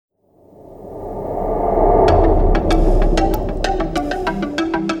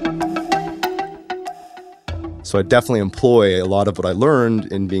So I definitely employ a lot of what I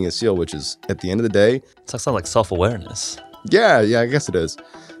learned in being a SEAL, which is at the end of the day. It's like self-awareness. Yeah, I guess it is.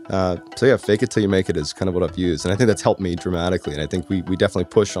 So yeah, fake it till you make it is kind of what I've used. And I think that's helped me dramatically. And I think we definitely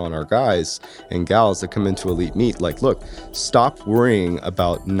push on our guys and gals that come into Elite Meet. Like, look, stop worrying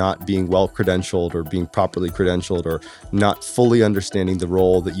about not being well credentialed or being properly credentialed or not fully understanding the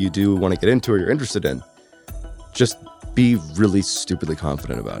role that you do want to get into or you're interested in. Just be really stupidly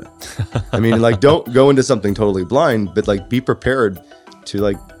confident about it. I mean, like, don't go into something totally blind, but like be prepared to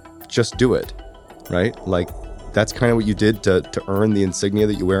like just do it, right? Like, that's kind of what you did to earn the insignia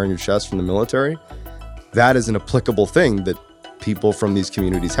that you wear on your chest from the military. That is an applicable thing that people from these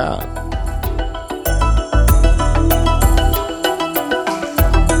communities have.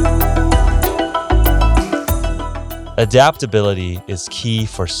 Adaptability is key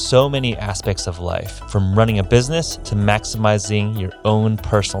for so many aspects of life, from running a business to maximizing your own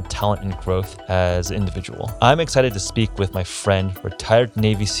personal talent and growth as an individual. I'm excited to speak with my friend, retired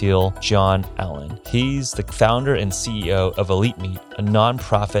Navy SEAL John Allen. He's the founder and CEO of Elite Meet, a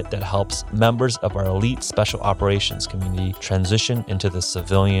nonprofit that helps members of our elite special operations community transition into the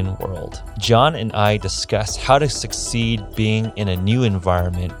civilian world. John and I discuss how to succeed being in a new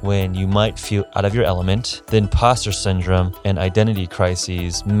environment when you might feel out of your element, the imposter syndrome and identity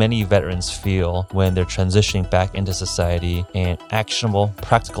crises many veterans feel when they're transitioning back into society, and actionable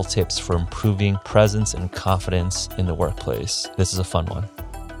practical tips for improving presence and confidence in the workplace. This is a fun one.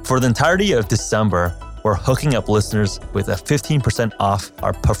 For the entirety of December, we're hooking up listeners with a 15% off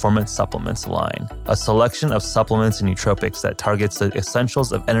our performance supplements line, a selection of supplements and nootropics that targets the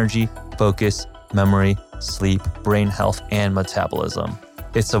essentials of energy, focus, memory, sleep, brain health, and metabolism.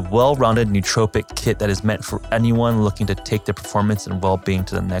 It's a well-rounded nootropic kit that is meant for anyone looking to take their performance and well-being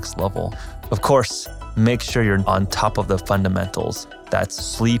to the next level. Of course, make sure you're on top of the fundamentals. That's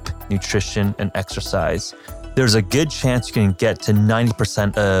sleep, nutrition, and exercise. There's a good chance you can get to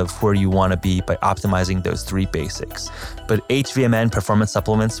 90% of where you want to be by optimizing those three basics. But HVMN performance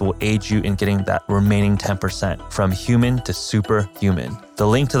supplements will aid you in getting that remaining 10% from human to superhuman. The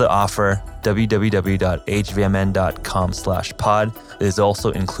link to the offer, www.hvmn.com/pod, is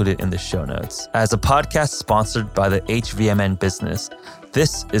also included in the show notes. As a podcast sponsored by the HVMN business,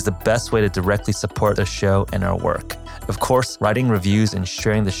 this is the best way to directly support the show and our work. Of course, writing reviews and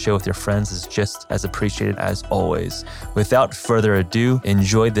sharing the show with your friends is just as appreciated as always. Without further ado,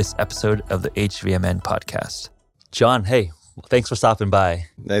 enjoy this episode of the HVMN podcast. John, hey, thanks for stopping by.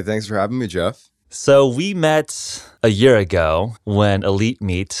 Hey, thanks for having me, Jeff. So we met a year ago when Elite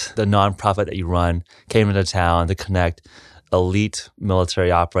Meet, the nonprofit that you run, came into town to connect elite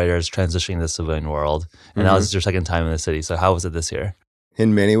military operators transitioning to the civilian world. And that was your second time in the city. So how was it this year?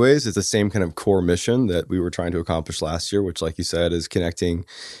 In many ways, it's the same kind of core mission that we were trying to accomplish last year, which, like you said, is connecting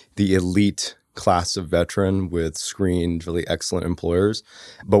the elite class of veteran with screened, really excellent employers.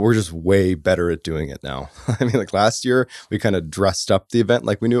 But we're just way better at doing it now. I mean, like last year, we kind of dressed up the event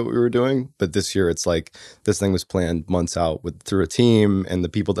like we knew what we were doing. But this year, it's like this thing was planned months out through a team, and the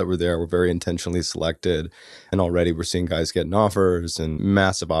people that were there were very intentionally selected. And already we're seeing guys getting offers and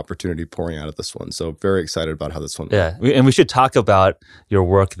massive opportunity pouring out of this one. So very excited about how this one went. Yeah, and we should talk about your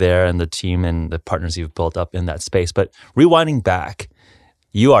work there and the team and the partners you've built up in that space. But rewinding back,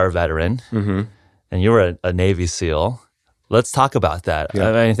 you are a veteran, and you were a Navy SEAL. Let's talk about that.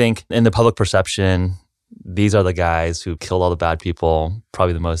 Yeah. I think in the public perception, these are the guys who killed all the bad people,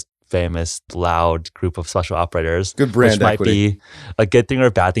 probably the most famous, loud group of special operators. Good brand which might equity. be a good thing or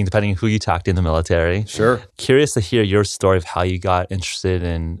a bad thing, depending on who you talk to in the military. Sure. Curious to hear your story of how you got interested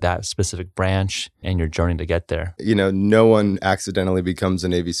in that specific branch and your journey to get there. You know, no one accidentally becomes a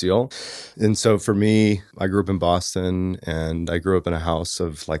Navy SEAL. And so for me, I grew up in Boston and I grew up in a house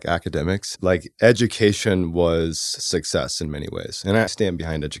of like academics. Like education was success in many ways. And I stand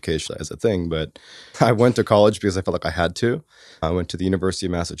behind education as a thing, but I went to college because I felt like I had to. I went to the University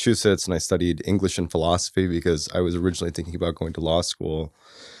of Massachusetts and I studied English and philosophy because I was originally thinking about going to law school.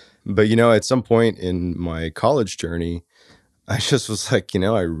 But, you know, at some point in my college journey, I just was like, you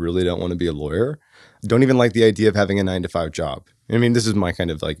know, I really don't want to be a lawyer. Don't even like the idea of having a 9-to-5 job. I mean, this is my kind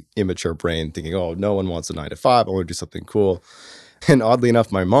of like immature brain thinking, oh, no one wants a 9-to-5. I want to do something cool. And oddly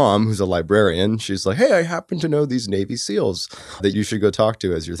enough, my mom, who's a librarian, she's like, hey, I happen to know these Navy SEALs that you should go talk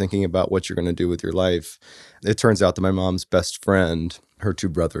to as you're thinking about what you're going to do with your life. It turns out that my mom's best friend, her two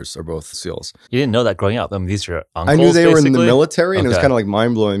brothers are both SEALs. You didn't know that growing up. I mean, these are your uncles, I knew they were in the basically? military, and it was Okay. kind of like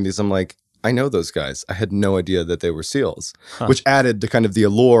mind-blowing because I'm like, I know those guys. I had no idea that they were SEALs, which added to kind of the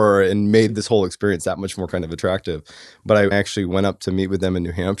allure and made this whole experience that much more kind of attractive. But I actually went up to meet with them in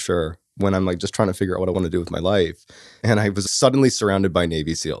New Hampshire when I'm like just trying to figure out what I want to do with my life. And I was suddenly surrounded by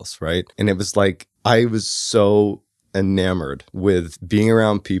Navy SEALs, right? And it was like, I was so enamored with being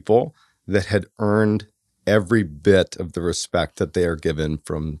around people that had earned every bit of the respect that they are given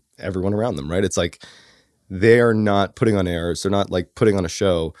from everyone around them, right? It's like, they are not putting on airs. They're not like putting on a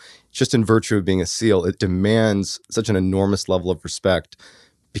show. Just in virtue of being a SEAL, it demands such an enormous level of respect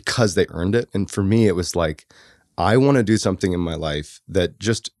because they earned it. And for me, it was like, I want to do something in my life that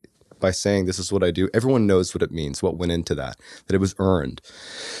just by saying this is what I do, everyone knows what it means, what went into that it was earned.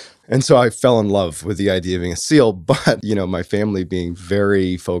 And so I fell in love with the idea of being a SEAL, but, my family being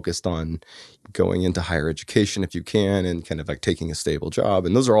very focused on going into higher education if you can and kind of like taking a stable job.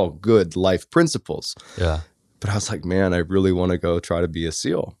 And those are all good life principles. Yeah. But I was like, man, I really want to go try to be a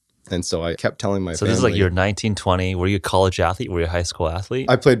SEAL. And so I kept telling my family. So this is like you're 19, 20. Were you a college athlete? Were you a high school athlete?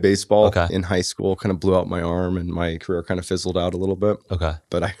 I played baseball in high school, kind of blew out my arm and my career kind of fizzled out a little bit. Okay.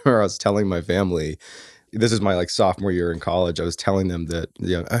 But I remember I was telling my family, this is my like sophomore year in college. I was telling them that,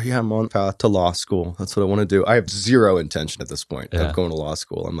 I'm on path to law school. That's what I want to do. I have zero intention at this point of going to law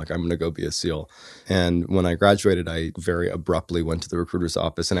school. I'm like, I'm going to go be a SEAL. And when I graduated, I very abruptly went to the recruiter's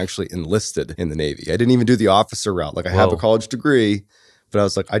office and actually enlisted in the Navy. I didn't even do the officer route. Like I have a college degree, but I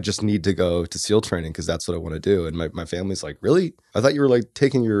was like, I just need to go to SEAL training because that's what I want to do. And my family's like, really? I thought you were like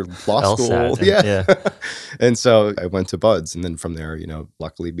taking your law school. Yeah. And so I went to Buds and then from there,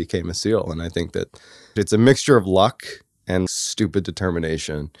 luckily became a SEAL. And I think that it's a mixture of luck and stupid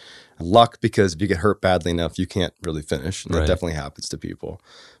determination. Luck because if you get hurt badly enough, you can't really finish. And that definitely happens to people.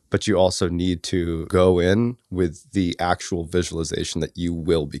 But you also need to go in with the actual visualization that you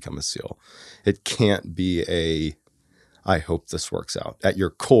will become a SEAL. It can't be I hope this works out at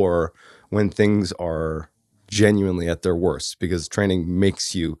your core when things are genuinely at their worst, because training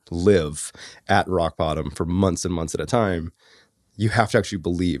makes you live at rock bottom for months and months at a time. You have to actually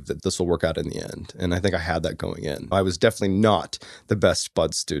believe that this will work out in the end. And I think I had that going in. I was definitely not the best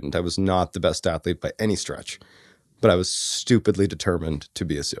Bud student. I was not the best athlete by any stretch, but I was stupidly determined to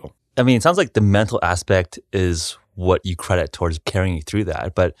be a SEAL. I mean, it sounds like the mental aspect is what you credit towards carrying you through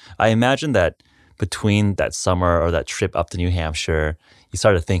that. But I imagine that between that summer or that trip up to New Hampshire, you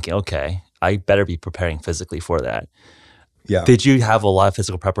started thinking, okay, I better be preparing physically for that. Yeah. Did you have a lot of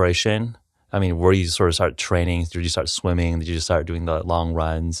physical preparation? I mean, where you sort of start training? Did you start swimming? Did you just start doing the long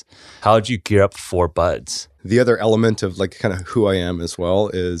runs? How did you gear up for Buds? The other element of like kind of who I am as well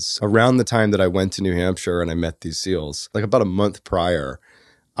is around the time that I went to New Hampshire and I met these SEALs, like about a month prior,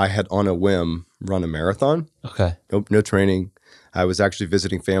 I had on a whim run a marathon. Okay. No training. I was actually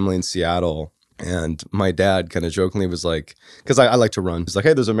visiting family in Seattle. And my dad kind of jokingly was like, because I like to run. He's like,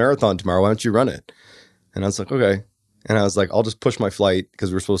 hey, there's a marathon tomorrow. Why don't you run it? And I was like, okay. And I was like, I'll just push my flight because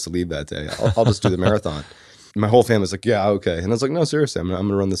we were supposed to leave that day. I'll just do the marathon. My whole family was like, yeah, okay. And I was like, no, seriously, I'm going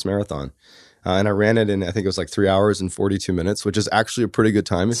to run this marathon. And I ran it in, I think it was like 3 hours and 42 minutes, which is actually a pretty good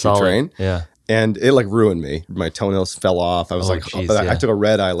time if you train. Yeah. And it like ruined me. My toenails fell off. I was I took a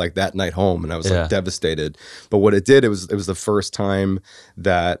red eye like that night home and I was like devastated. But what it did, it was the first time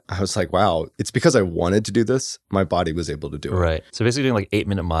that I was like, wow, it's because I wanted to do this. My body was able to do it. Right. So basically doing like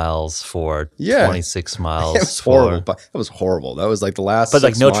 8-minute miles for 26 miles. It was horrible. That was horrible. That was like the last But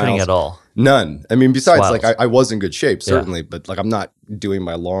like 6 no miles. training at all. None. I mean, besides Wild. like I was in good shape, certainly, but like I'm not doing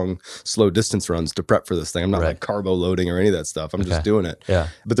my long, slow distance runs to prep for this thing. I'm not like carbo loading or any of that stuff. I'm just doing it. Yeah.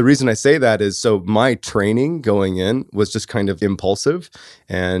 But the reason I say that is so my training going in was just kind of impulsive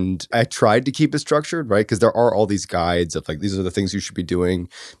and I tried to keep it structured, right? Because there are all these guides of like, these are the things you should be doing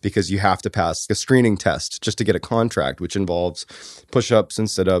because you have to pass a screening test just to get a contract, which involves push-ups and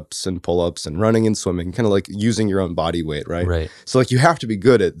sit-ups and pull-ups and running and swimming, kind of like using your own body weight, right? Right. So like you have to be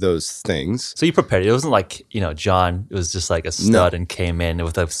good at those things. So you prepared. It wasn't like, John was just like a stud and came in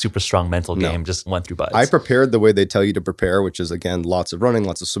with a super strong mental game, just went through Buds. I prepared the way they tell you to prepare, which is, again, lots of running,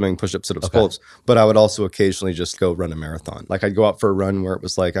 lots of swimming, push-ups, sit-ups, pull-ups. But I would also occasionally just go run a marathon. Like I'd go out for a run where it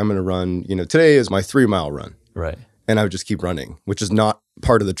was like, I'm going to run, today is my 3-mile run. Right. And I would just keep running, which is not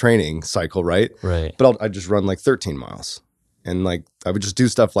part of the training cycle, right? Right. But I'd just run like 13 miles. And like I would just do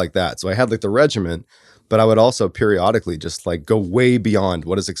stuff like that. So I had like the regiment, but I would also periodically just like go way beyond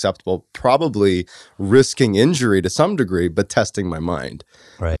what is acceptable, probably risking injury to some degree, but testing my mind.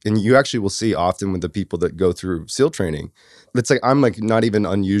 Right. And you actually will see often with the people that go through SEAL training, it's like I'm like not even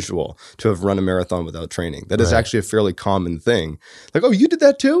unusual to have run a marathon without training. That is actually a fairly common thing. Like, oh, you did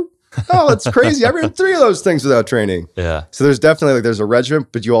that too? Oh, it's crazy. I ran 3 of those things without training. Yeah. So there's definitely like there's a regiment,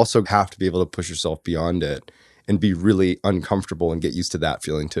 but you also have to be able to push yourself beyond it and be really uncomfortable and get used to that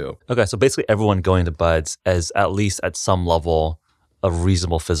feeling too. Okay, so basically everyone going to Buds is at least at some level a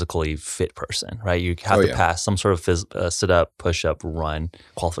reasonable physically fit person, right? You have to pass some sort of sit-up, push-up, run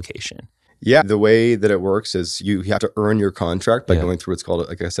qualification. Yeah, the way that it works is you have to earn your contract by going through what's called,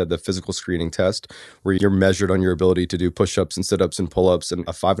 like I said, the physical screening test, where you're measured on your ability to do push-ups and sit-ups and pull-ups and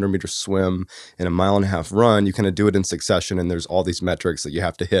a 500-meter swim and a 1.5 mile run. You kind of do it in succession, and there's all these metrics that you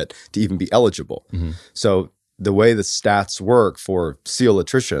have to hit to even be eligible. So the way the stats work for SEAL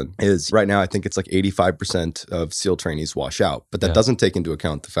attrition is right now, I think it's like 85% of SEAL trainees wash out. But that doesn't take into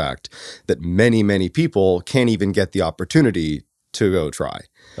account the fact that many, many people can't even get the opportunity to go try.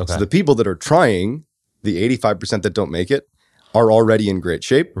 So the people that are trying, the 85% that don't make it, are already in great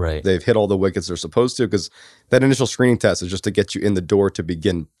shape. Right. They've hit all the wickets they're supposed to, because that initial screening test is just to get you in the door to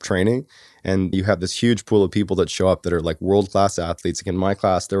begin training. And you have this huge pool of people that show up that are like world-class athletes. Like in my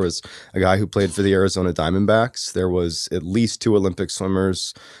class, there was a guy who played for the Arizona Diamondbacks. There was at least 2 Olympic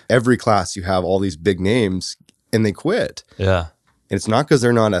swimmers. Every class, you have all these big names, and they quit. Yeah. And it's not because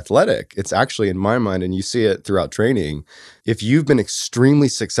they're not athletic. It's actually, in my mind, and you see it throughout training, if you've been extremely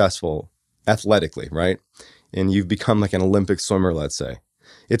successful athletically, right? And you've become like an Olympic swimmer, let's say,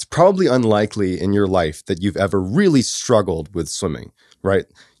 it's probably unlikely in your life that you've ever really struggled with swimming, right?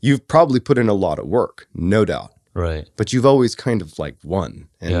 You've probably put in a lot of work, no doubt. Right. But you've always kind of like won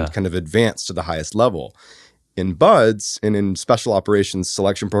and kind of advanced to the highest level. In BUD/S and in special operations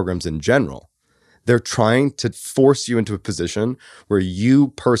selection programs in general, they're trying to force you into a position where you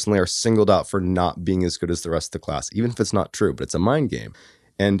personally are singled out for not being as good as the rest of the class, even if it's not true, but it's a mind game.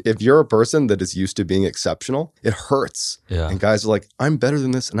 And if you're a person that is used to being exceptional, it hurts. Yeah. And guys are like, I'm better than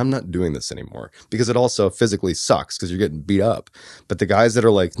this and I'm not doing this anymore, because it also physically sucks because you're getting beat up. But the guys that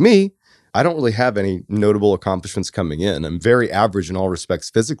are like me, I don't really have any notable accomplishments coming in. I'm very average in all respects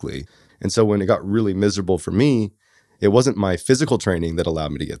physically. And so when it got really miserable for me, it wasn't my physical training that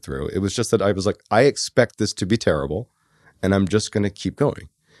allowed me to get through. It was just that I was like, I expect this to be terrible, and I'm just going to keep going.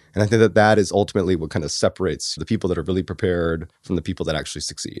 And I think that that is ultimately what kind of separates the people that are really prepared from the people that actually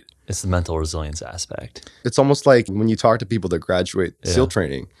succeed. It's the mental resilience aspect. It's almost like when you talk to people that graduate SEAL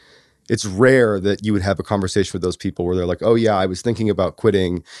training, it's rare that you would have a conversation with those people where they're like, oh yeah, I was thinking about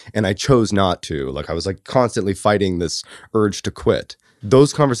quitting and I chose not to. Like I was like constantly fighting this urge to quit.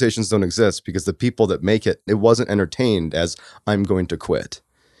 Those conversations don't exist because the people that make it, it wasn't entertained as I'm going to quit.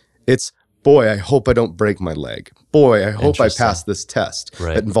 It's, boy, I hope I don't break my leg. Boy, I hope I pass this test.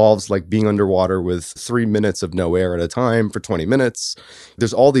 Right. It involves like being underwater with 3 minutes of no air at a time for 20 minutes.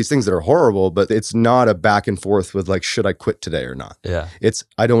 There's all these things that are horrible, but it's not a back and forth with like, should I quit today or not? Yeah. It's,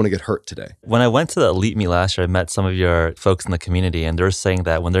 I don't want to get hurt today. When I went to the Elite Meet last year, I met some of your folks in the community, and they're saying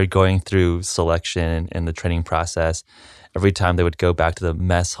that when they're going through selection and the training process, every time they would go back to the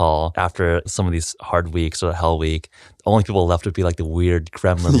mess hall after some of these hard weeks or the hell week, the only people left would be like the weird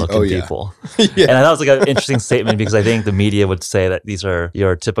gremlin looking people. And that was like an interesting statement, because I think the media would say that these are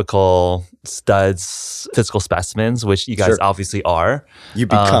your typical studs, physical specimens, which you guys obviously are. You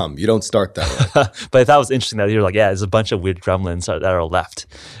become, you don't start that way. But I thought it was interesting that you're like, yeah, there's a bunch of weird gremlins that are left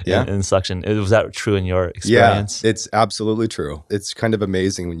in selection. Was that true in your experience? Yeah, it's absolutely true. It's kind of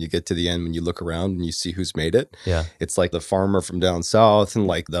amazing when you get to the end, when you look around and you see who's made it. Yeah. It's like the farmer from down south and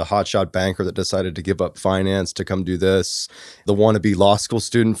like the hotshot banker that decided to give up finance to come do this, the wannabe law school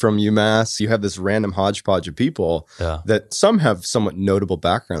student from UMass. You have this random hodgepodge of people that some have somewhat notable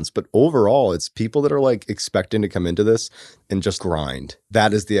backgrounds, but overall it's people that are like expecting to come into this and just grind.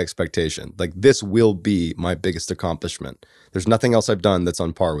 That is the expectation. Like, this will be my biggest accomplishment. There's nothing else I've done that's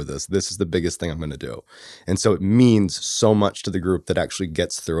on par with this. This is the biggest thing I'm going to do. And so it means so much to the group that actually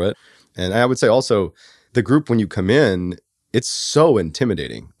gets through it. And I would say also, the group, when you come in, it's so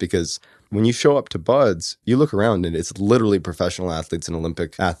intimidating, because when you show up to BUD/S, you look around and it's literally professional athletes and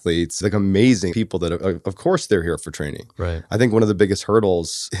Olympic athletes, like amazing people that are, of course they're here for training. Right. I think one of the biggest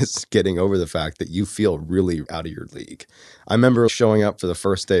hurdles is getting over the fact that you feel really out of your league. I remember showing up for the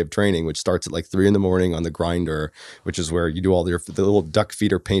first day of training, which starts at like 3 a.m. on the grinder, which is where you do all the little duck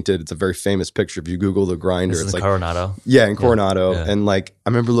feet are painted. It's a very famous picture. If you Google the grinder, it's like in Coronado. Yeah, in Coronado. Yeah. And like, I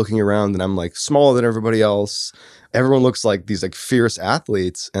remember looking around and I'm like smaller than everybody else. Everyone looks like these like fierce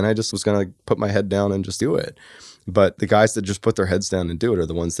athletes, and I just was going to put my head down and just do it. But the guys that just put their heads down and do it are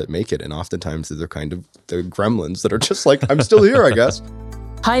the ones that make it. And oftentimes they're kind of the gremlins that are just like, I'm still here, I guess.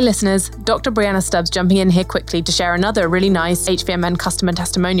 Hi listeners, Dr. Brianna Stubbs jumping in here quickly to share another really nice HVMN customer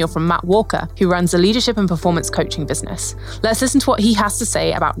testimonial from Matt Walker, who runs a leadership and performance coaching business. Let's listen to what he has to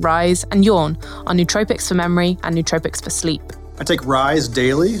say about Rise and Yawn, our nootropics for memory and nootropics for sleep. I take Rise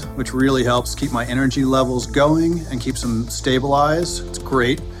daily, which really helps keep my energy levels going and keeps them stabilized. It's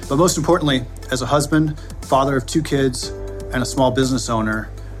great. But most importantly, as a husband, father of 2 kids, and a small business owner,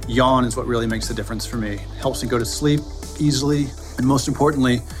 Yawn is what really makes the difference for me. It helps me go to sleep easily And most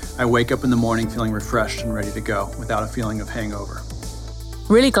importantly, I wake up in the morning feeling refreshed and ready to go without a feeling of hangover.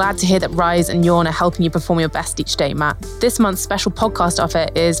 Really glad to hear that Rise and Yawn are helping you perform your best each day, Matt. This month's special podcast offer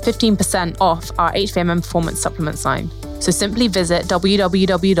is 15% off our HVMN Performance Supplements line. So simply visit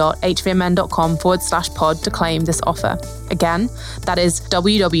www.hvmn.com/pod to claim this offer. Again, that is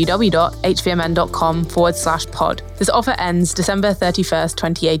www.hvmn.com/pod. This offer ends December 31st,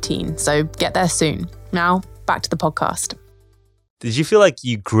 2018. So get there soon. Now, back to the podcast. Did you feel like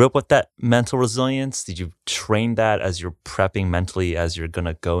you grew up with that mental resilience? Did you train that as you're prepping mentally as you're going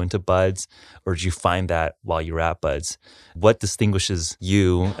to go into Buds? Or did you find that while you were at Buds? What distinguishes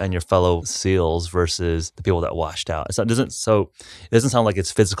you and your fellow SEALs versus the people that washed out? So it doesn't sound like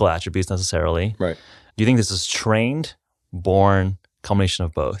it's physical attributes necessarily. Right. Do you think this is trained, born, combination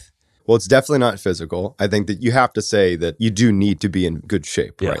of both? Well, it's definitely not physical. I think that you have to say that you do need to be in good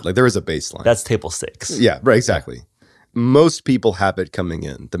shape, right? Like there is a baseline. That's table stakes. Yeah, right, exactly. Yeah. Most people have it coming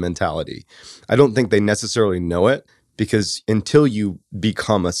in, the mentality. I don't think they necessarily know it because until you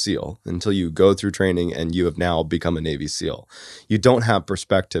become a SEAL, until you go through training and you have now become a Navy SEAL, you don't have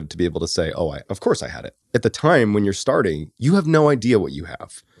perspective to be able to say, oh, of course I had it. At the time when you're starting, you have no idea what you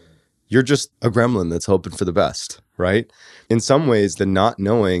have. You're just a gremlin that's hoping for the best, right? In some ways, the not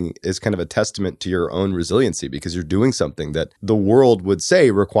knowing is kind of a testament to your own resiliency because you're doing something that the world would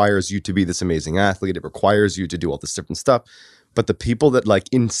say requires you to be this amazing athlete. It requires you to do all this different stuff. But the people that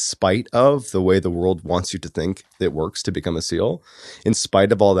in spite of the way the world wants you to think it works to become a SEAL, in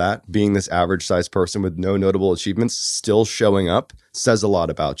spite of all that, being this average sized person with no notable achievements, still showing up says a lot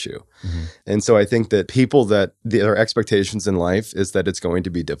about you. Mm-hmm. And so I think that people that their expectations in life is that it's going to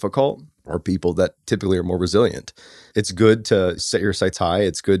be difficult are people that typically are more resilient. It's good to set your sights high.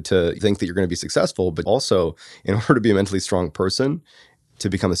 It's good to think that you're going to be successful, but also in order to be a mentally strong person, to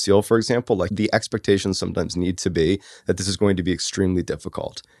become a SEAL, for example, the expectations sometimes need to be that this is going to be extremely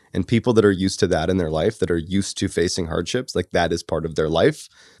difficult. And people that are used to that in their life, that are used to facing hardships, that is part of their life,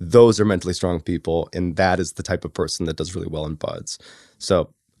 those are mentally strong people. And that is the type of person that does really well in Buds.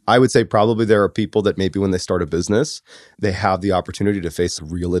 So I would say probably there are people that maybe when they start a business, they have the opportunity to face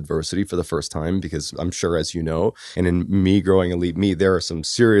real adversity for the first time, because I'm sure, as you know, and in me growing Elite Me, there are some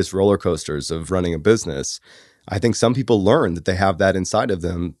serious roller coasters of running a business. I think some people learn that they have that inside of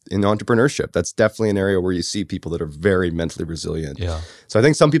them in entrepreneurship. That's definitely an area where you see people that are very mentally resilient. Yeah. So I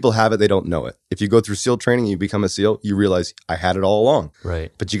think some people have it, they don't know it. If you go through SEAL training and you become a SEAL, you realize I had it all along.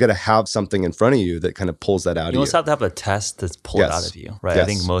 Right. But you got to have something in front of you that kind of pulls that out of you. You almost have to have a test to pull it out of you, right? Yes. I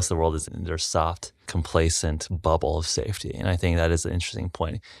think most of the world is in their soft, complacent bubble of safety. And I think that is an interesting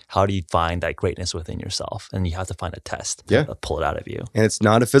point. How do you find that greatness within yourself? And you have to find a test to pull it out of you. And it's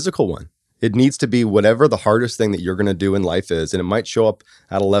not a physical one. It needs to be whatever the hardest thing that you're going to do in life is, and it might show up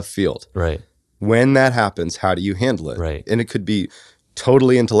out of left field. Right. When that happens, how do you handle it? Right. And it could be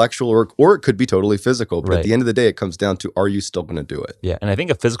totally intellectual or it could be totally physical. But at the end of the day, it comes down to, are you still going to do it? Yeah. And I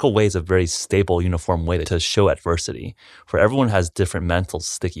think a physical way is a very stable, uniform way to show adversity. For everyone has different mental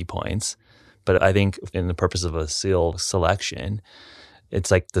sticky points. But I think in the purpose of a SEAL selection,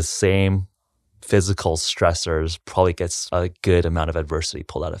 it's the same physical stressors probably gets a good amount of adversity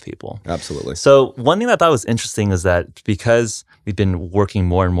pulled out of people. Absolutely. So one thing that I thought was interesting is that because we've been working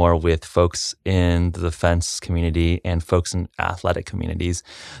more and more with folks in the defense community and folks in athletic communities,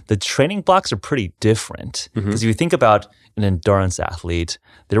 the training blocks are pretty different. Because if you think about an endurance athlete,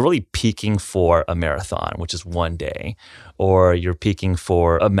 they're really peaking for a marathon, which is one day, or you're peaking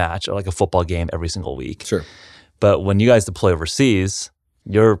for a match or a football game every single week. Sure. But when you guys deploy overseas,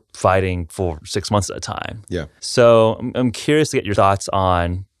 you're fighting for 6 months at a time. Yeah. So I'm curious to get your thoughts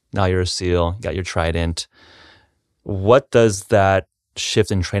on, now you're a SEAL, you got your Trident. What does that shift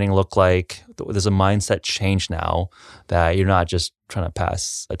in training look like? There's a mindset change now that you're not just trying to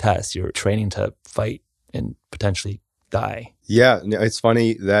pass a test, you're training to fight and potentially die. Yeah, it's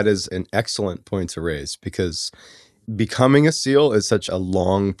funny. That is an excellent point to raise because becoming a SEAL is such a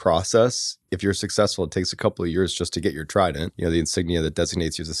long process. If you're successful, it takes a couple of years just to get your Trident, the insignia that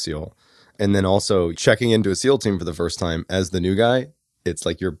designates you as a SEAL. And then also checking into a SEAL team for the first time as the new guy, it's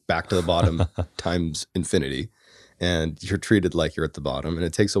like you're back to the bottom times infinity. And you're treated like you're at the bottom. And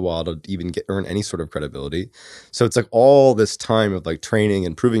it takes a while to even earn any sort of credibility. So it's all this time of training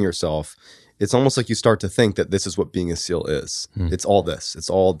and proving yourself. It's almost like you start to think that this is what being a SEAL is. It's all this. It's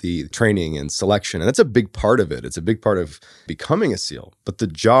all the training and selection. And that's a big part of it. It's a big part of becoming a SEAL. But the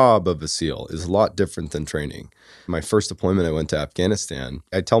job of a SEAL is a lot different than training. My first deployment, I went to Afghanistan.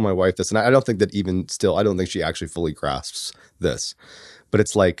 I tell my wife this, and I don't think that even still, I don't think she actually fully grasps this. But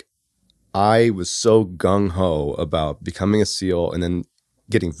it's I was so gung-ho about becoming a SEAL and then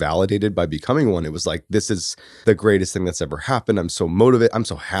getting validated by becoming one. It was like, this is the greatest thing that's ever happened. I'm so motivated. I'm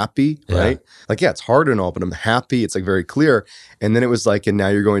so happy, right? Like, it's hard and all, but I'm happy. It's like very clear. And then it was like, and now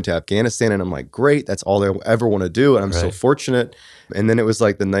you're going to Afghanistan. And I'm like, great. That's all I ever want to do. And I'm so fortunate. And then it was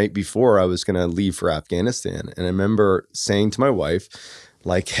like the night before I was going to leave for Afghanistan. And I remember saying to my wife,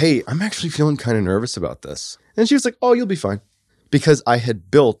 like, hey, I'm actually feeling kind of nervous about this. And she was like, oh, you'll be fine. Because I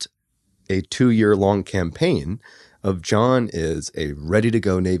had built a 2-year-long campaign of John is a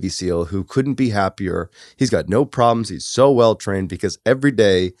ready-to-go Navy SEAL who couldn't be happier. He's got no problems. He's so well-trained because every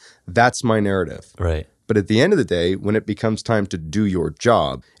day, that's my narrative. Right. But at the end of the day, when it becomes time to do your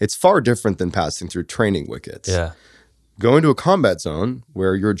job, it's far different than passing through training wickets. Yeah. Go into a combat zone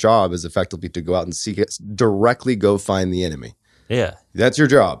where your job is effectively to go out and seek it, directly go find the enemy. Yeah. That's your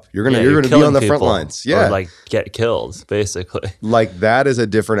job. You're gonna be on the front lines. Yeah. Or like get killed, basically. Like that is a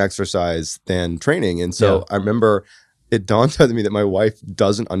different exercise than training. And so I remember it dawned on me that my wife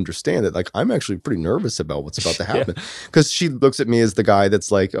doesn't understand that. Like, I'm actually pretty nervous about what's about to happen because she looks at me as the guy that's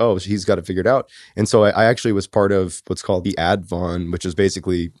like, oh, he's got to figure it out. And so I actually was part of what's called the ADVON, which is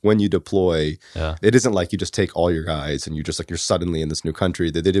basically when you deploy, it isn't like you just take all your guys and you just like, you're suddenly in this new country.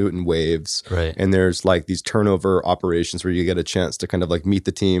 They do it in waves. Right. And there's like these turnover operations where you get a chance to kind of like meet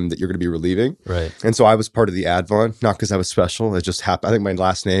the team that you're going to be relieving. Right. And so I was part of the ADVON, not because I was special. It just happened. I think my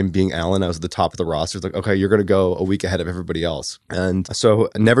last name being Allen, I was at the top of the roster. It's like, okay, you're going to go a week ahead of everybody else. And so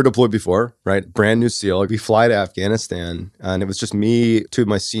never deployed before, right? Brand new SEAL. We fly to Afghanistan and it was just me, 2 of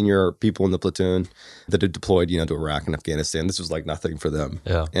my senior people in the platoon that had deployed, to Iraq and Afghanistan. This was like nothing for them.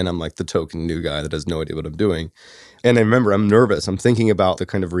 Yeah. And I'm like the token new guy that has no idea what I'm doing. And I remember I'm nervous. I'm thinking about the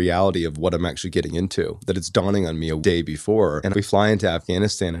kind of reality of what I'm actually getting into, that it's dawning on me a day before. And we fly into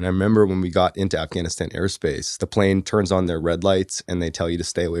Afghanistan. And I remember when we got into Afghanistan airspace, the plane turns on their red lights and they tell you to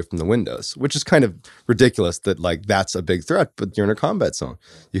stay away from the windows, which is kind of ridiculous that like that's a big threat, but you're in a combat zone.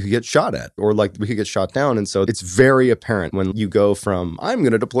 You could get shot at or like we could get shot down. And so it's very apparent when you go from I'm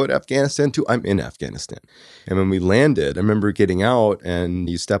going to deploy to Afghanistan to I'm in Afghanistan. And when we landed, I remember getting out and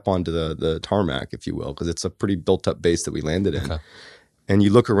you step onto the tarmac, if you will, because it's a pretty built up base that we landed in. Okay. And you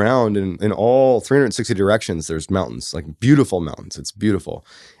look around and in all 360 directions, there's mountains, like beautiful mountains. It's beautiful.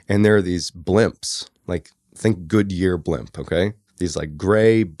 And there are these blimps, like think Goodyear blimp, okay? These like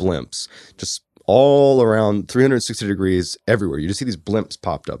gray blimps, just all around 360 degrees everywhere. You just see these blimps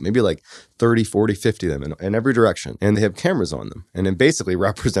popped up, maybe like 30, 40, 50 of them in every direction. And they have cameras on them. And it basically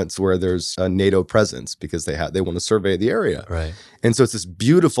represents where there's a NATO presence because they want to survey the area. Right. And so it's this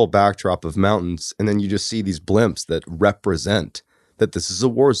beautiful backdrop of mountains. And then you just see these blimps that represent that this is a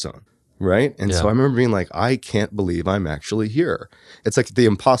war zone. Right. And so I remember being like, I can't believe I'm actually here. It's like the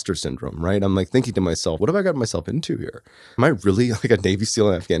imposter syndrome, right? I'm like thinking to myself, what have I got myself into here? Am I really like a Navy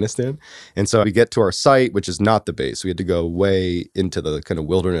SEAL in Afghanistan? And so we get to our site, which is not the base. We had to go way into the kind of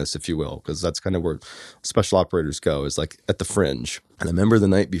wilderness, if you will, because that's kind of where special operators go, is like at the fringe. And I remember the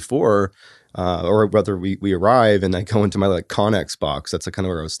night before, or whether we arrive and I go into my like Connex box, that's kind of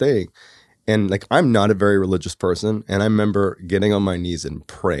where I was staying. And like, I'm not a very religious person. And I remember getting on my knees and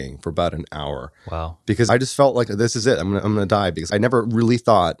praying for about an hour. Wow. Because I just felt like this is it. I'm gonna die, because I never really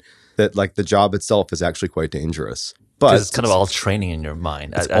thought that like the job itself is actually quite dangerous. But it's kind of all training in your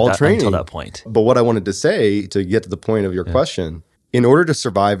mind. It's all training until that point. But what I wanted to say to get to the point of your question, in order to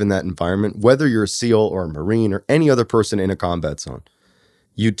survive in that environment, whether you're a SEAL or a Marine or any other person in a combat zone,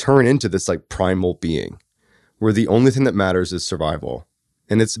 you turn into this like primal being where the only thing that matters is survival.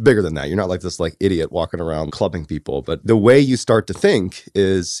 And it's bigger than that. You're not like this like idiot walking around clubbing people. But the way you start to think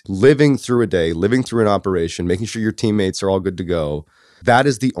is living through a day, living through an operation, making sure your teammates are all good to go. That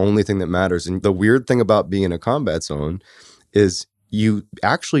is the only thing that matters. And the weird thing about being in a combat zone is you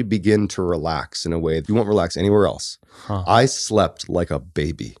actually begin to relax in a way that you won't relax anywhere else. Huh. I slept like a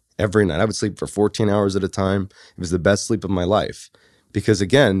baby every night. I would sleep for 14 hours at a time. It was the best sleep of my life. Because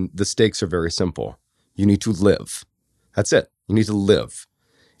again, the stakes are very simple. You need to live. That's it. You need to live.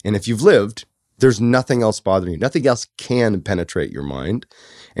 And if you've lived, there's nothing else bothering you. Nothing else can penetrate your mind.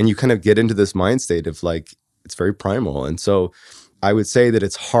 And you kind of get into this mind state of like, it's very primal. And so I would say that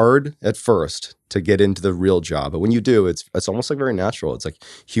it's hard at first to get into the real job. But when you do, it's almost like very natural. It's like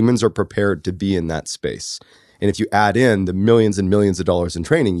humans are prepared to be in that space. And if you add in the millions and millions of dollars in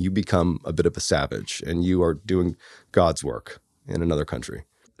training, you become a bit of a savage and you are doing God's work in another country.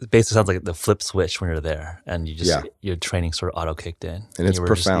 It basically sounds like the flip switch when you're there and you just, your training sort of auto kicked in. And it's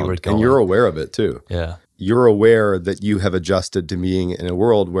profound. And you're aware of it too. Yeah. You're aware that you have adjusted to being in a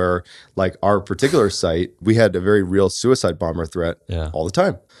world where, like our particular site, we had a very real suicide bomber threat all the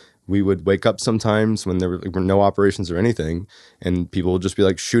time. We would wake up sometimes when there were no operations or anything, and people would just be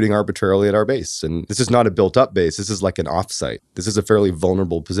like shooting arbitrarily at our base. And this is not a built-up base. This is like an offsite. This is a fairly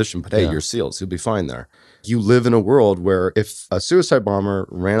vulnerable position, but hey, you're SEALs. You'll be fine there. You live in a world where if a suicide bomber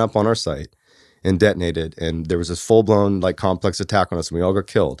ran up on our site and detonated, and there was this full-blown like complex attack on us and we all got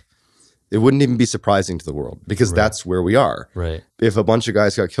killed, it wouldn't even be surprising to the world because that's where we are. Right. If a bunch of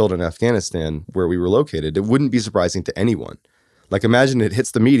guys got killed in Afghanistan where we were located, it wouldn't be surprising to anyone. Like imagine it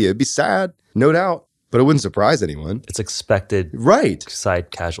hits the media. It'd be sad, no doubt, but it wouldn't surprise anyone. It's expected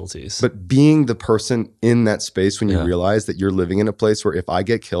side casualties. But being the person in that space when you realize that you're living in a place where if I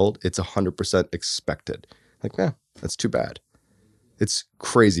get killed, it's 100% expected. Like, that's too bad. It's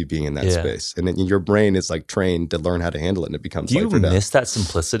crazy being in that space. And then your brain is like trained to learn how to handle it and it becomes life or death. Do you miss that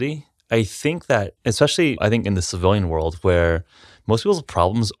simplicity? I think that, especially I think in the civilian world where most people's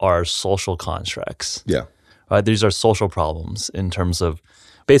problems are social constructs. Yeah. These are social problems in terms of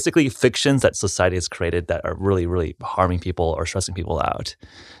basically fictions that society has created that are really, really harming people or stressing people out.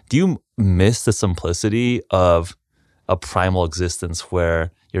 Do you miss the simplicity of a primal existence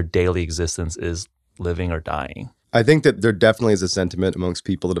where your daily existence is living or dying? I think that there definitely is a sentiment amongst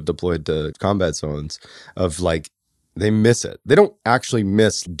people that have deployed to combat zones of like, they miss it. They don't actually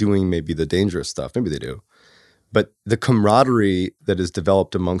miss doing maybe the dangerous stuff. Maybe they do. But the camaraderie that is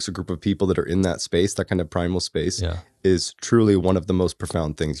developed amongst a group of people that are in that space, that kind of primal space, is truly one of the most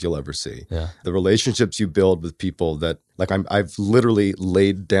profound things you'll ever see. Yeah. The relationships you build with people that, like I've literally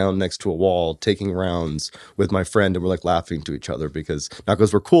laid down next to a wall taking rounds with my friend and we're like laughing to each other because, not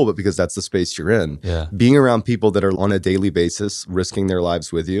because we're cool, but because that's the space you're in. Yeah. Being around people that are on a daily basis, risking their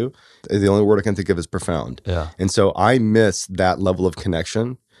lives with you, the only word I can think of is profound. Yeah. And so I miss that level of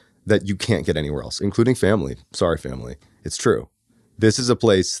connection that you can't get anywhere else, including family. Sorry, family. It's true. This is a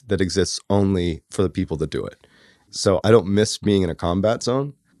place that exists only for the people that do it. So I don't miss being in a combat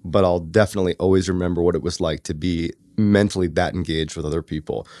zone, but I'll definitely always remember what it was like to be mentally that engaged with other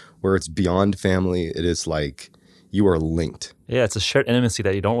people, where it's beyond family. It is like you are linked. Yeah, it's a shared intimacy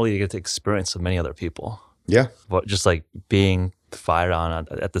that you don't really get to experience with many other people. Yeah. But just like being fired on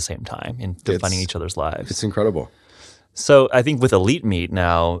at the same time and defining each other's lives. It's incredible. So I think with Elite Meet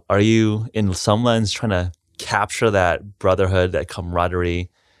now, are you in some lens trying to capture that brotherhood, that camaraderie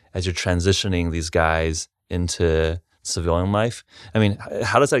as you're transitioning these guys into civilian life? I mean,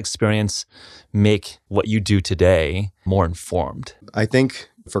 how does that experience make what you do today more informed? I think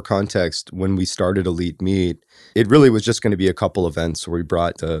for context, when we started Elite Meet, it really was just going to be a couple events where we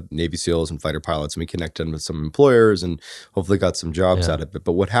brought the Navy SEALs and fighter pilots and we connected them with some employers and hopefully got some jobs out of it.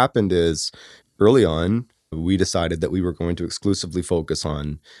 But what happened is early on, we decided that we were going to exclusively focus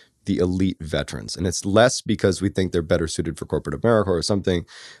on the elite veterans. And it's less because we think they're better suited for corporate America or something,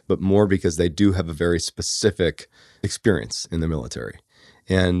 but more because they do have a very specific experience in the military.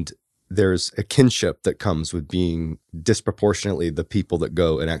 And there's a kinship that comes with being disproportionately the people that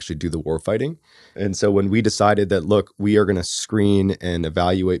go and actually do the war fighting. And so when we decided that, look, we are going to screen and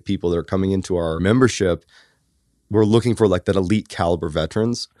evaluate people that are coming into our membership, we're looking for like that elite caliber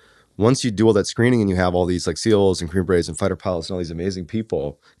veterans. Once you do all that screening and you have all these like SEALs and Green Berets and fighter pilots and all these amazing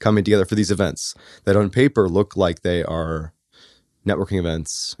people coming together for these events that on paper look like they are networking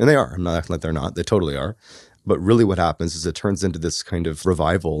events, and they are. I'm not acting like they're not. They totally are. But really what happens is it turns into this kind of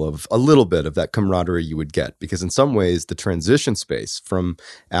revival of a little bit of that camaraderie you would get. Because in some ways, the transition space from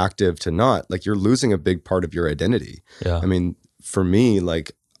active to not, like you're losing a big part of your identity. Yeah. I mean, for me,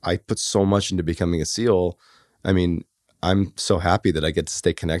 like I put so much into becoming a SEAL. I mean, I'm so happy that I get to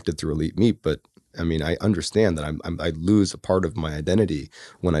stay connected through Elite Meet, but I mean, I understand that I lose a part of my identity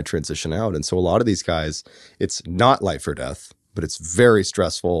when I transition out. And so a lot of these guys, it's not life or death, but it's very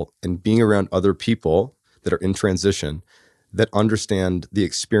stressful. And being around other people that are in transition that understand the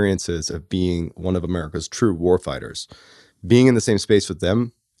experiences of being one of America's true warfighters, being in the same space with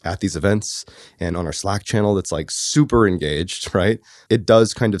them at these events and on our Slack channel that's like super engaged, right? It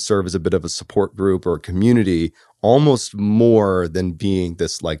does kind of serve as a bit of a support group or a community, almost more than being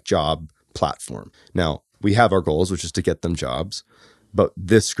this like job platform. Now, we have our goals, which is to get them jobs, but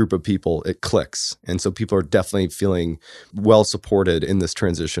this group of people, it clicks. And so people are definitely feeling well supported in this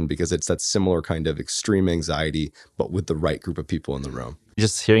transition because it's that similar kind of extreme anxiety, but with the right group of people in the room.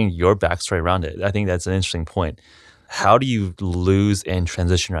 Just hearing your backstory around it, I think that's an interesting point. How do you lose and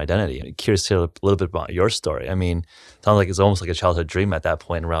transition your identity? I'm curious to hear a little bit about your story. I mean, it sounds like it's almost like a childhood dream at that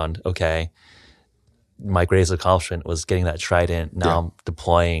point around, okay, my greatest accomplishment was getting that trident. Now I'm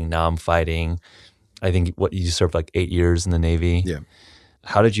deploying, now I'm fighting. I think you served like 8 years in the Navy. Yeah.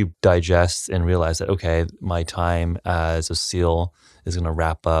 How did you digest and realize that, okay, my time as a SEAL is going to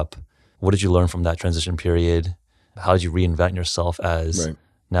wrap up? What did you learn from that transition period? How did you reinvent yourself as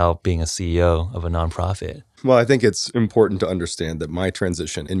now being a CEO of a nonprofit? Well, I think it's important to understand that my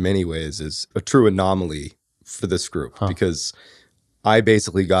transition in many ways is a true anomaly for this group because I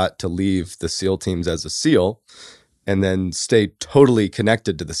basically got to leave the SEAL teams as a SEAL and then stay totally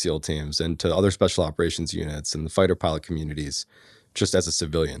connected to the SEAL teams and to other special operations units and the fighter pilot communities just as a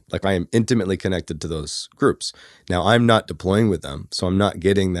civilian. Like I am intimately connected to those groups. Now, I'm not deploying with them, so I'm not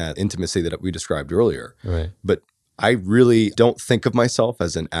getting that intimacy that we described earlier. Right. But I really don't think of myself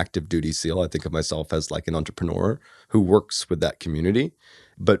as an active duty SEAL. I think of myself as like an entrepreneur who works with that community.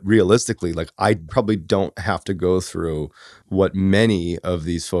 But realistically, like I probably don't have to go through what many of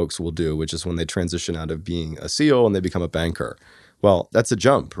these folks will do, which is when they transition out of being a SEAL and they become a banker. Well, that's a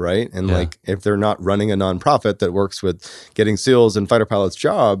jump, right? And like if they're not running a nonprofit that works with getting SEALs and fighter pilots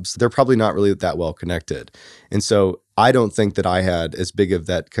jobs, they're probably not really that well connected. And so I don't think that I had as big of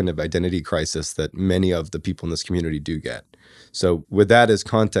that kind of identity crisis that many of the people in this community do get. So with that as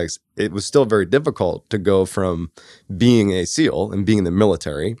context, it was still very difficult to go from being a SEAL and being in the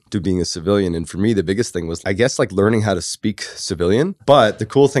military to being a civilian. And for me, the biggest thing was, I guess, like learning how to speak civilian. But the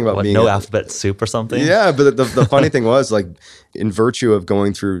cool thing about being alphabet soup or something? Yeah, but the funny thing was, like, in virtue of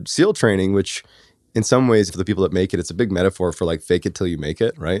going through SEAL training, which in some ways, for the people that make it, it's a big metaphor for like fake it till you make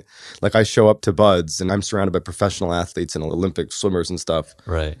it, right? Like I show up to BUD/S and I'm surrounded by professional athletes and Olympic swimmers and stuff.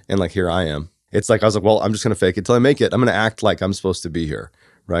 Right. And like, here I am. It's like, I was like, well, I'm just going to fake it till I make it. I'm going to act like I'm supposed to be here,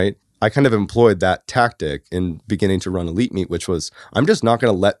 right? I kind of employed that tactic in beginning to run Elite Meet, which was, I'm just not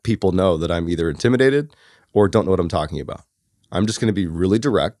going to let people know that I'm either intimidated or don't know what I'm talking about. I'm just going to be really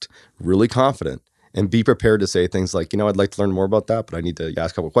direct, really confident, and be prepared to say things like, I'd like to learn more about that, but I need to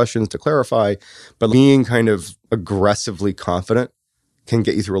ask a couple questions to clarify. But being kind of aggressively confident can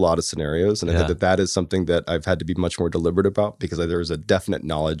get you through a lot of scenarios. And I think that is something that I've had to be much more deliberate about because there is a definite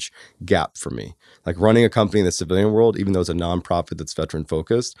knowledge gap for me. Like running a company in the civilian world, even though it's a nonprofit that's veteran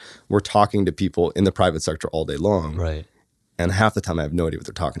focused, we're talking to people in the private sector all day long. Right. And half the time I have no idea what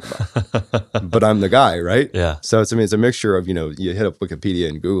they're talking about. But I'm the guy, right? Yeah. So it's a mixture of, you hit up Wikipedia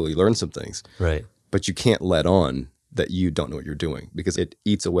and Google, you learn some things. Right. But you can't let on that you don't know what you're doing because it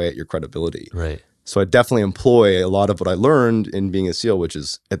eats away at your credibility. Right. So I definitely employ a lot of what I learned in being a SEAL, which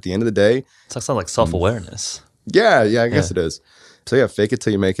is at the end of the day. It's like something like self-awareness. Yeah, I guess it is. So yeah, fake it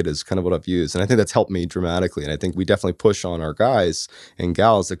till you make it is kind of what I've used. And I think that's helped me dramatically. And I think we definitely push on our guys and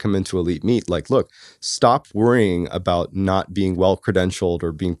gals that come into Elite Meet. Like, look, stop worrying about not being well credentialed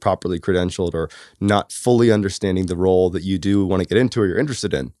or being properly credentialed or not fully understanding the role that you do want to get into or you're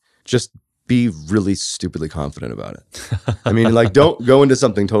interested in. Just be really stupidly confident about it. I mean, like, don't go into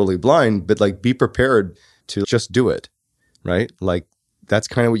something totally blind, but like be prepared to just do it, right? Like that's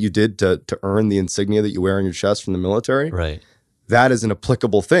kind of what you did to earn the insignia that you wear on your chest from the military. Right. That is an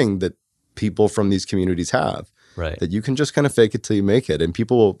applicable thing that people from these communities have. Right. That you can just kind of fake it till you make it and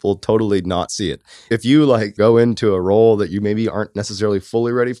people will totally not see it. If you like go into a role that you maybe aren't necessarily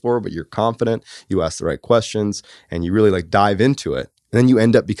fully ready for, but you're confident, you ask the right questions and you really like dive into it, and then you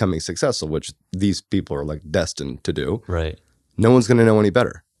end up becoming successful, which these people are like destined to do. Right. No one's going to know any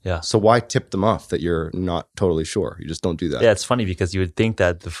better. Yeah. So why tip them off that you're not totally sure? You just don't do that. Yeah, it's funny because you would think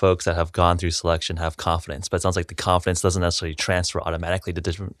that the folks that have gone through selection have confidence, but it sounds like the confidence doesn't necessarily transfer automatically to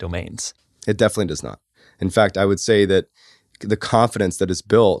different domains. It definitely does not. In fact, I would say that the confidence that is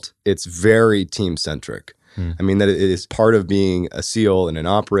built, it's very team-centric. I mean, that it is part of being a SEAL and an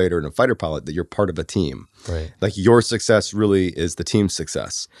operator and a fighter pilot, that you're part of a team. Right. Like your success really is the team's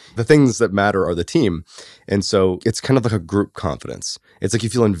success. The things that matter are the team. And so it's kind of like a group confidence. It's like you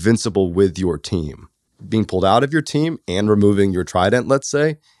feel invincible with your team. Being pulled out of your team and removing your trident, let's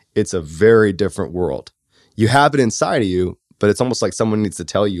say, it's a very different world. You have it inside of you, but it's almost like someone needs to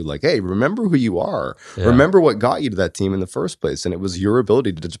tell you like, hey, remember who you are. Yeah. Remember what got you to that team in the first place. And it was your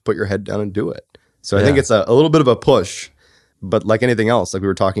ability to just put your head down and do it. So I think it's a little bit of a push, but like anything else, like we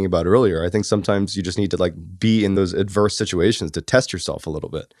were talking about earlier, I think sometimes you just need to like be in those adverse situations to test yourself a little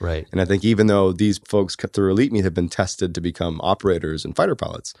bit. Right. And I think even though these folks through Elite Meet have been tested to become operators and fighter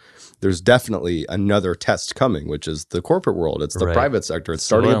pilots, there's definitely another test coming, which is the corporate world. It's the private sector. It's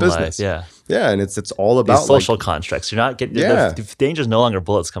starting a business. Yeah. And it's all about these social constructs. You're not getting the danger's no longer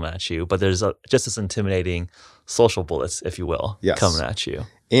bullets coming at you, but there's just as intimidating social bullets, if you will, coming at you.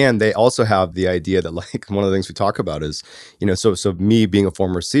 And they also have the idea that like one of the things we talk about is, so me being a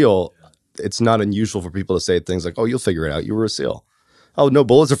former SEAL, it's not unusual for people to say things like, oh, you'll figure it out. You were a SEAL. Oh, no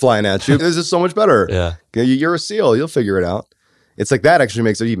bullets are flying at you. This is so much better. Yeah. You're a SEAL. You'll figure it out. It's like that actually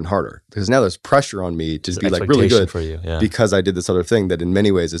makes it even harder because now there's pressure on me to be like really good for you, because I did this other thing that in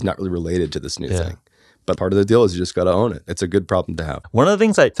many ways is not really related to this new thing. But part of the deal is you just got to own it. It's a good problem to have. One of the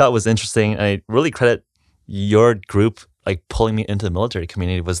things I thought was interesting, and I really credit your group like pulling me into the military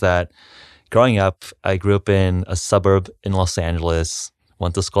community was that growing up, I grew up in a suburb in Los Angeles,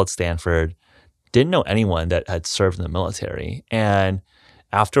 went to school at Stanford, didn't know anyone that had served in the military. And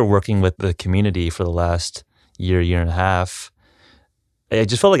after working with the community for the last year and a half, I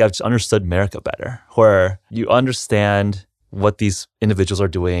just felt like I've just understood America better, where you understand what these individuals are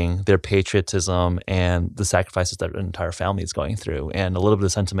doing, their patriotism, and the sacrifices that an entire family is going through, and a little bit of the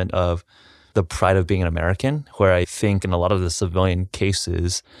sentiment of the pride of being an American, where I think in a lot of the civilian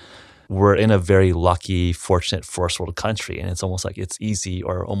cases, we're in a very lucky, fortunate first world country. And it's almost like it's easy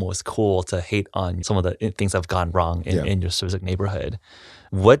or almost cool to hate on some of the things that have gone wrong in your specific neighborhood.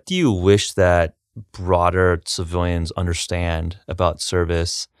 What do you wish that broader civilians understand about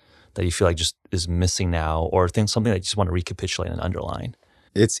service that you feel like just is missing now, or something that you just want to recapitulate and underline?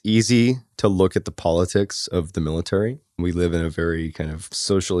 It's easy to look at the politics of the military. We live in a very kind of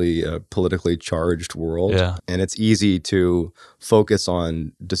socially, politically charged world. Yeah. And it's easy to focus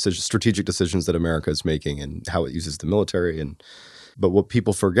on strategic decisions that America is making and how it uses the military. But what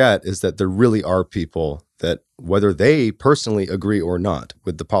people forget is that there really are people that, whether they personally agree or not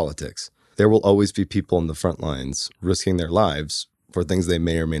with the politics, there will always be people in the front lines risking their lives for things they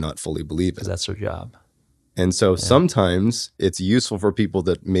may or may not fully believe in. Because that's their job. And so sometimes it's useful for people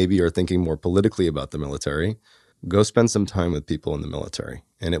that maybe are thinking more politically about the military. Go spend some time with people in the military,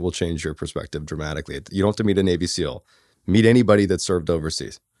 and it will change your perspective dramatically. You don't have to meet a Navy SEAL. Meet anybody that served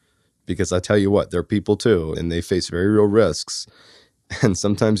overseas. Because I tell you what, they're people too, and they face very real risks. And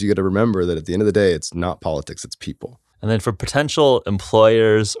sometimes you got to remember that at the end of the day, it's not politics, it's people. And then for potential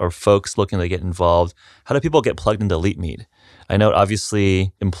employers or folks looking to get involved, how do people get plugged into Elite Meet? I know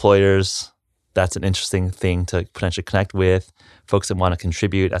obviously employers, that's an interesting thing to potentially connect with. Folks that want to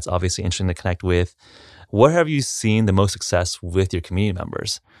contribute, that's obviously interesting to connect with. Where have you seen the most success with your community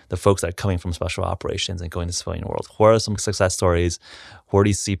members, the folks that are coming from special operations and going to the civilian world? What are some success stories? Where do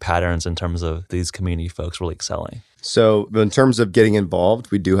you see patterns in terms of these community folks really excelling? So in terms of getting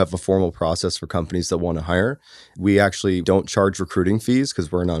involved, we do have a formal process for companies that want to hire. We actually don't charge recruiting fees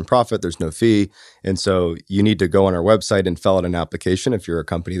because we're a nonprofit. There's no fee. And so you need to go on our website and fill out an application if you're a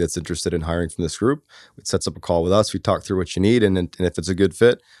company that's interested in hiring from this group. It sets up a call with us. We talk through what you need. And if it's a good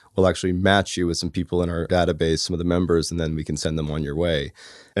fit, we'll actually match you with some people in our database, some of the members, and then we can send them on your way.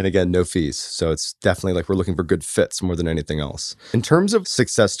 And again, no fees. So it's definitely like we're looking for good fits more than anything else. In terms of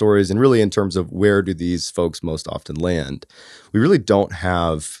success stories, and really in terms of where do these folks most often land, we really don't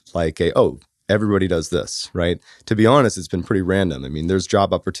have like everybody does this, right? To be honest, it's been pretty random. I mean, there's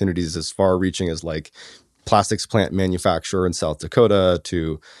job opportunities as far reaching as like plastics plant manufacturer in South Dakota,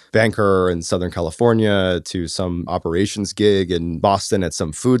 to banker in Southern California, to some operations gig in Boston at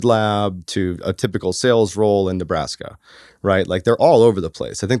some food lab, to a typical sales role in Nebraska, right? Like they're all over the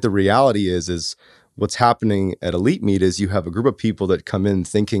place. I think the reality is what's happening at Elite Meet is you have a group of people that come in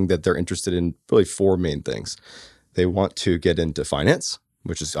thinking that they're interested in really four main things. They want to get into finance,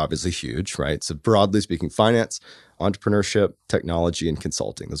 which is obviously huge, right? So broadly speaking, finance, entrepreneurship, technology, and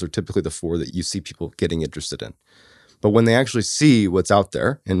consulting. Those are typically the four that you see people getting interested in. But when they actually see what's out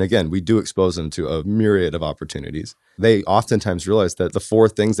there, and again, we do expose them to a myriad of opportunities, they oftentimes realize that the four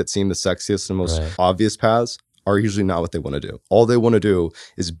things that seem the sexiest and most obvious paths are usually not what they want to do. All they want to do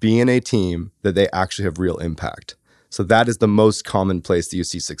is be in a team that they actually have real impact. So that is the most common place that you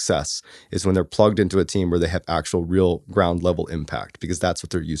see success, is when they're plugged into a team where they have actual real ground level impact, because that's what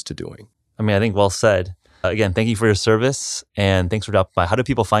they're used to doing. I mean, I think well said. Again, thank you for your service, and thanks for dropping by. How do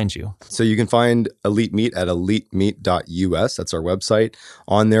people find you? So you can find Elite Meet at elitemeet.us. That's our website.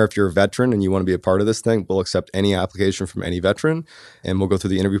 On there, if you're a veteran and you want to be a part of this thing, we'll accept any application from any veteran, and we'll go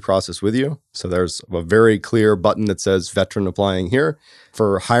through the interview process with you. So there's a very clear button that says veteran applying here.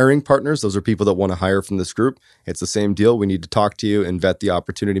 For hiring partners, those are people that want to hire from this group. It's the same deal. We need to talk to you and vet the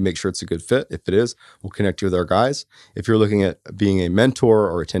opportunity, make sure it's a good fit. If it is, we'll connect you with our guys. If you're looking at being a mentor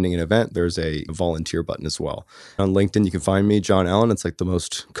or attending an event, there's a volunteer button as well. On LinkedIn, you can find me, John Allen. It's like the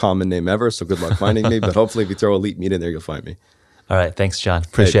most common name ever, so good luck finding me. But hopefully if you throw Elite Meet in there, you'll find me. All right. Thanks, John.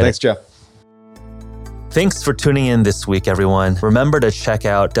 Appreciate it. Thanks, Jeff. Thanks for tuning in this week, everyone. Remember to check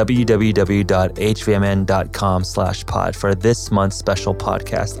out www.hvmn.com/pod for this month's special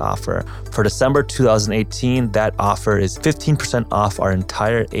podcast offer. For December 2018, that offer is 15% off our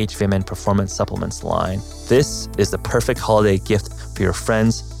entire HVMN Performance Supplements line. This is the perfect holiday gift for your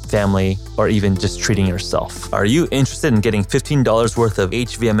friends, family, or even just treating yourself. Are you interested in getting $15 worth of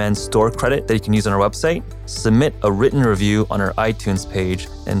HVMN store credit that you can use on our website? Submit a written review on our iTunes page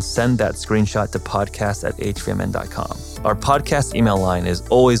and send that screenshot to podcast@hvmn.com. Our podcast email line is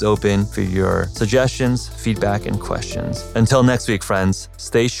always open for your suggestions, feedback, and questions. Until next week, friends,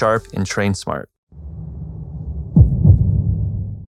 stay sharp and train smart.